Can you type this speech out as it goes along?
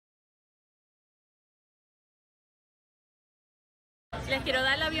Les quiero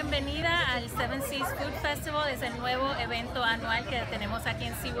dar la bienvenida al Seven Seas Food Festival, es el nuevo evento anual que tenemos aquí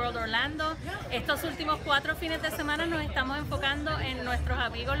en SeaWorld Orlando. Estos últimos 4 fines de semana nos estamos enfocando en nuestros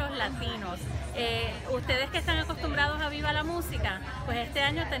amigos los latinos. Ustedes que están acostumbrados a Viva la Música, pues este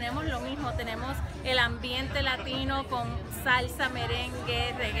año tenemos lo mismo, tenemos el ambiente latino con salsa,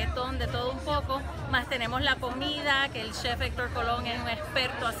 merengue, reggaetón, de todo un poco, más tenemos la comida, que el chef Héctor Colón es un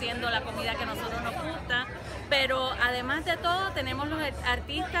experto haciendo la comida que a nosotros nos gusta, pero además de todo tenemos los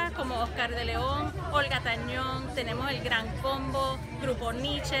artistas como Oscar de León, Olga Tañón, tenemos el Gran Combo, Grupo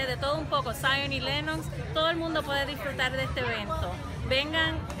Manía, de todo un poco, y Lennox, todo el mundo puede disfrutar de este evento.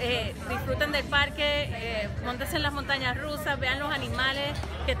 Vengan, disfruten del parque, móntense en las montañas rusas, vean los animales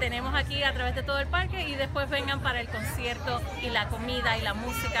que tenemos aquí a través de todo el parque y después vengan para el concierto y la comida y la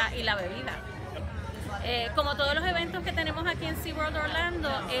música y la bebida. Como todos los eventos que tenemos aquí en SeaWorld Orlando,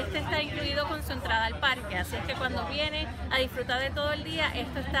 este está incluido con su entrada al parque, así es que cuando viene a disfrutar de todo el día,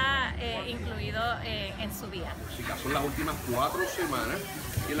 esto está incluido en su día. Son las últimas 4 semanas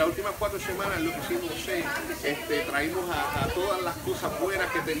y en las últimas 4 semanas lo que hicimos traímos a todas las cosas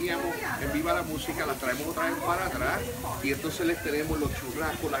buenas que teníamos en Viva la Música, las traemos otra vez para atrás y entonces les tenemos los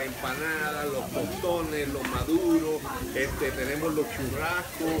churrascos, las empanadas, los tostones, los maduros, tenemos los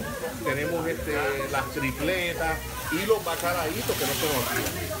churrascos, tenemos las tripletas y los bacalaitos que no se nos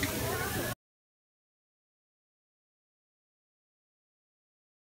olvidan.